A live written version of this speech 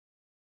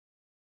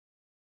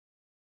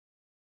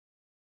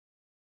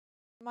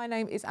My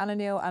name is Anna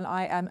Neale and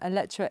I am a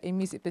lecturer in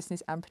music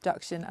business and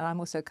production, and I'm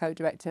also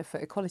co-director for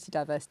equality,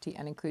 diversity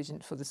and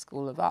inclusion for the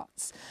School of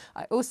Arts.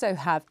 I also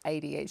have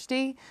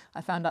ADHD.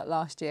 I found out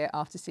last year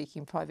after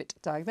seeking private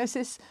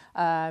diagnosis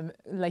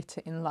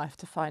later in life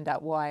to find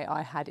out why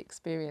I had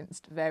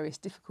experienced various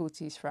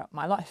difficulties throughout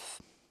my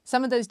life.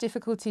 Some of those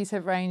difficulties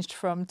have ranged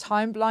from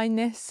time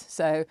blindness,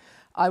 so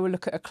I will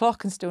look at a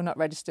clock and still not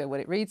register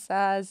what it reads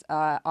as.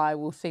 I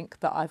will think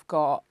that I've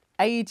got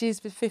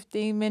ages with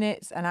 15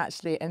 minutes and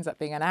actually it ends up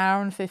being an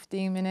hour and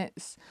 15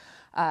 minutes.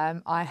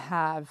 I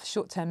have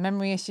short-term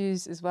memory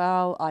issues as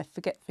well. I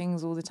forget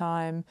things all the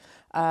time.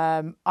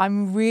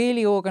 I'm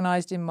really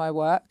organised in my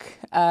work.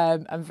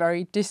 I'm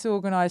very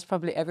disorganised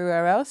probably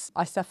everywhere else.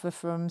 I suffer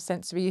from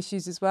sensory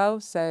issues as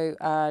well, so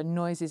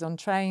noises on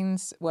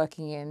trains,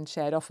 working in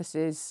shared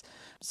offices.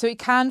 So it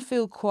can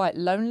feel quite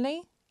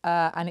lonely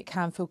and it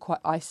can feel quite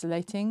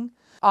isolating.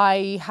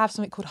 I have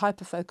something called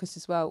hyperfocus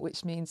as well,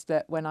 which means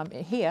that when I'm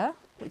here,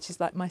 which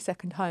is like my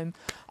second home,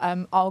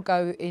 I'll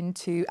go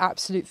into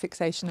absolute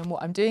fixation on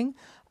what I'm doing.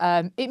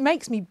 It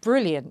makes me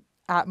brilliant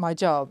at my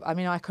job. I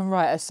mean, I can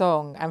write a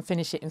song and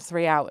finish it in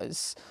 3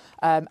 hours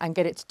and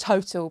get it to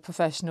total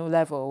professional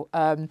level.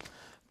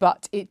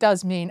 But it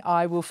does mean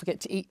I will forget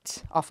to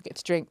eat, I'll forget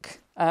to drink,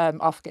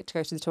 I'll forget to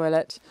go to the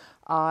toilet.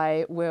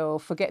 I will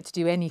forget to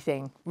do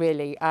anything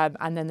really,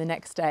 and then the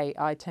next day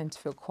I tend to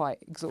feel quite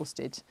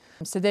exhausted.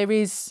 So there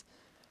is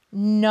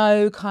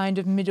no kind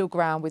of middle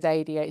ground with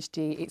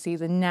ADHD. It's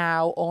either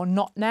now or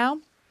not now,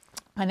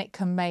 and it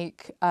can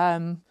make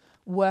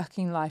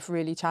working life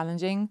really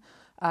challenging,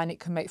 and it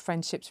can make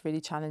friendships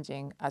really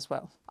challenging as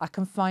well. I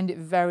can find it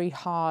very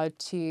hard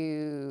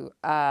to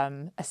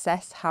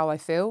assess how I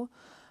feel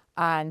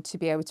and to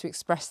be able to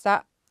express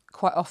that.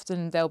 Quite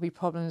often there'll be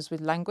problems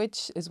with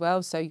language as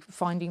well, so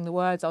finding the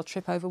words, I'll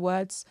trip over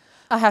words.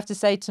 I have to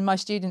say to my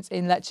students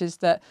in lectures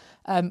that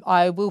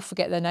I will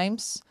forget their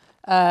names.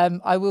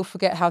 I will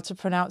forget how to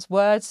pronounce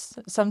words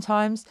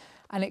sometimes,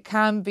 and it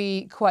can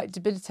be quite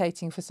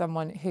debilitating for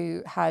someone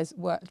who has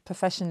worked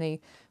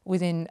professionally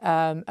within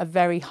a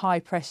very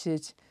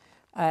high-pressured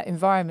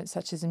environment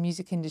such as the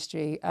music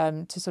industry,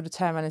 to sort of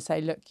turn around and say,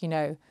 look, you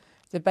know,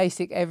 the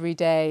basic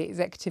everyday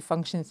executive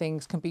function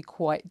things can be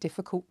quite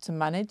difficult to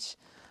manage.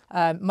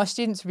 My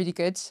students are really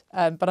good,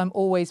 but I'm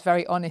always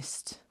very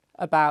honest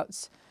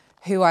about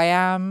who I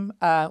am,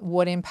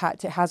 what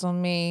impact it has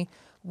on me,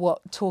 what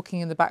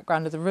talking in the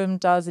background of the room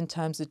does in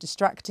terms of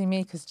distracting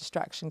me, because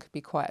distraction could be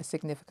quite a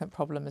significant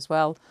problem as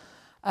well.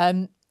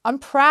 I'm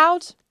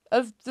proud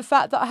of the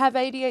fact that I have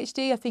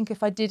ADHD. I think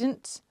if I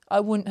didn't,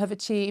 I wouldn't have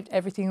achieved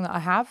everything that I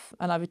have,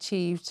 and I've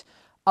achieved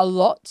a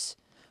lot.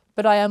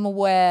 But I am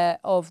aware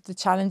of the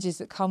challenges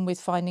that come with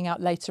finding out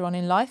later on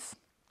in life,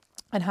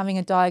 and having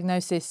a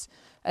diagnosis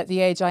at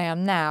the age I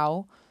am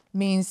now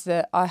means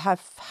that I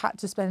have had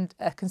to spend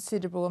a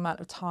considerable amount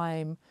of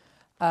time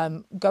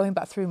going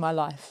back through my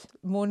life.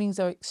 Mornings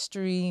are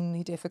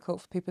extremely difficult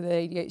for people with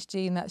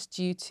ADHD, and that's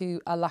due to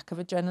a lack of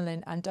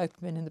adrenaline and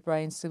dopamine in the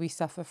brain. So we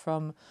suffer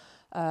from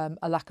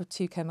a lack of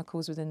two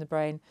chemicals within the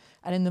brain.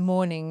 And in the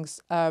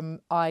mornings,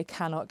 I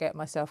cannot get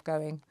myself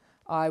going.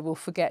 I will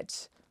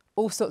forget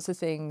all sorts of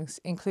things,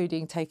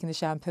 including taking the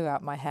shampoo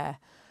out my hair.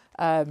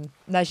 And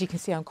as you can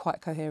see, I'm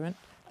quite coherent.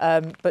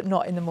 But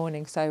not in the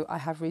morning, so I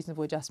have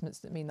reasonable adjustments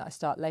that mean that I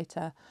start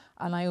later.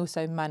 And I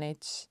also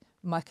manage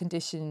my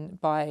condition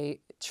by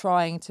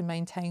trying to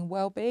maintain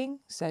well-being,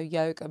 so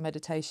yoga,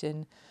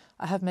 meditation.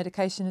 I have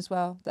medication as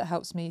well that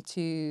helps me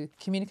to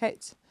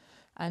communicate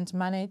and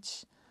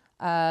manage.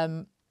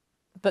 But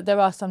there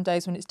are some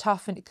days when it's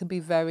tough, and it can be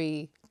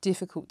very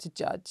difficult to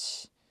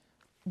judge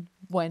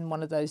when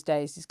one of those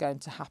days is going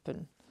to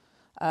happen.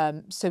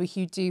 So if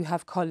you do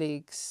have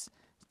colleagues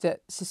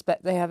that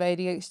suspect they have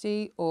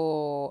ADHD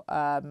or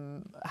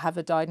have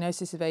a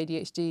diagnosis of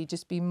ADHD,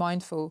 just be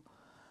mindful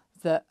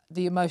that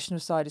the emotional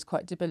side is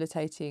quite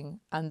debilitating,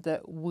 and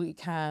that we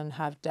can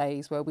have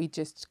days where we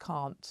just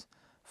can't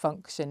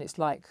function. It's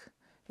like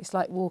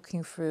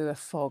walking through a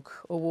fog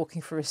or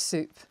walking through a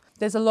soup.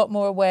 There's a lot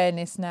more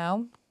awareness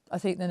now, I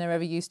think, than there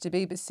ever used to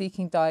be, but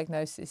seeking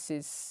diagnosis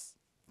is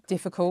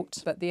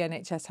difficult. But the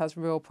NHS has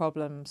real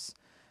problems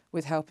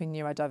with helping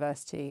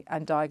neurodiversity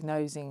and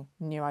diagnosing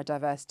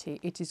neurodiversity.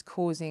 It is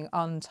causing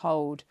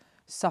untold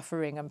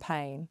suffering and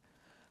pain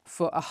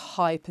for a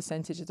high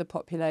percentage of the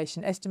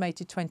population.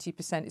 Estimated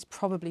 20%, is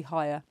probably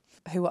higher,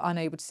 who are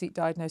unable to seek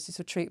diagnosis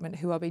or treatment,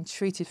 who are being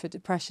treated for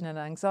depression and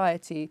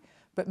anxiety,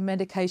 but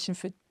medication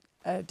for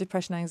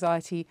depression and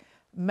anxiety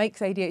makes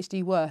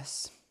ADHD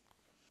worse.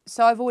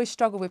 So I've always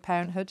struggled with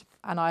parenthood,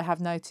 and I have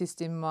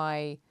noticed in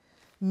my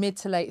mid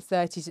to late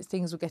 30s that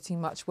things were getting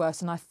much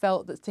worse, and I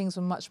felt that things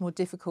were much more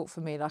difficult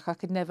for me. Like I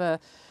could never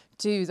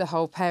do the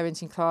whole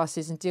parenting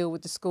classes and deal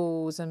with the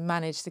schools and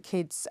manage the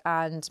kids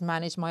and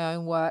manage my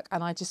own work,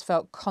 and I just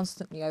felt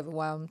constantly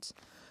overwhelmed,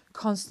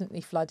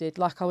 constantly flooded,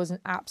 like I was an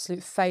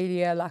absolute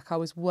failure, like I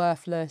was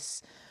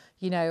worthless.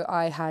 You know,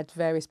 I had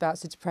various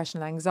bouts of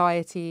depression and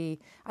anxiety,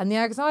 and the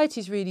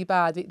anxiety is really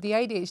bad. The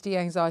ADHD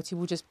anxiety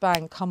will just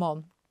bang, come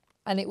on,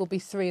 and it will be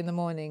 3 in the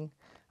morning.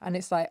 And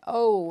it's like,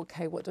 oh,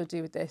 okay, what do I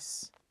do with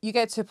this? You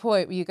get to a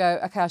point where you go,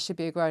 okay, I should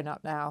be a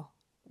grown-up now.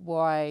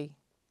 Why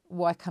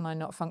can I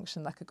not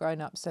function like a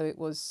grown-up? So it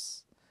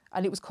was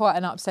quite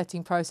an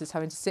upsetting process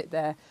having to sit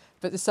there.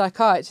 But the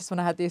psychiatrist, when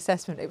I had the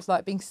assessment, it was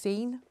like being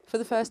seen for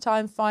the first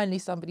time. Finally,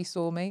 somebody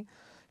saw me,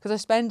 because I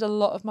spend a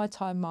lot of my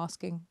time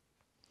masking.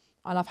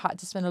 And I've had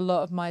to spend a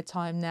lot of my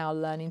time now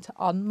learning to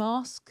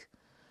unmask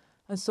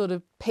and sort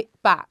of pick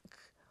back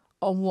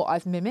on what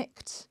I've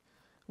mimicked,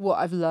 what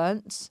I've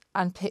learnt,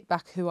 and pick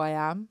back who I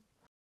am.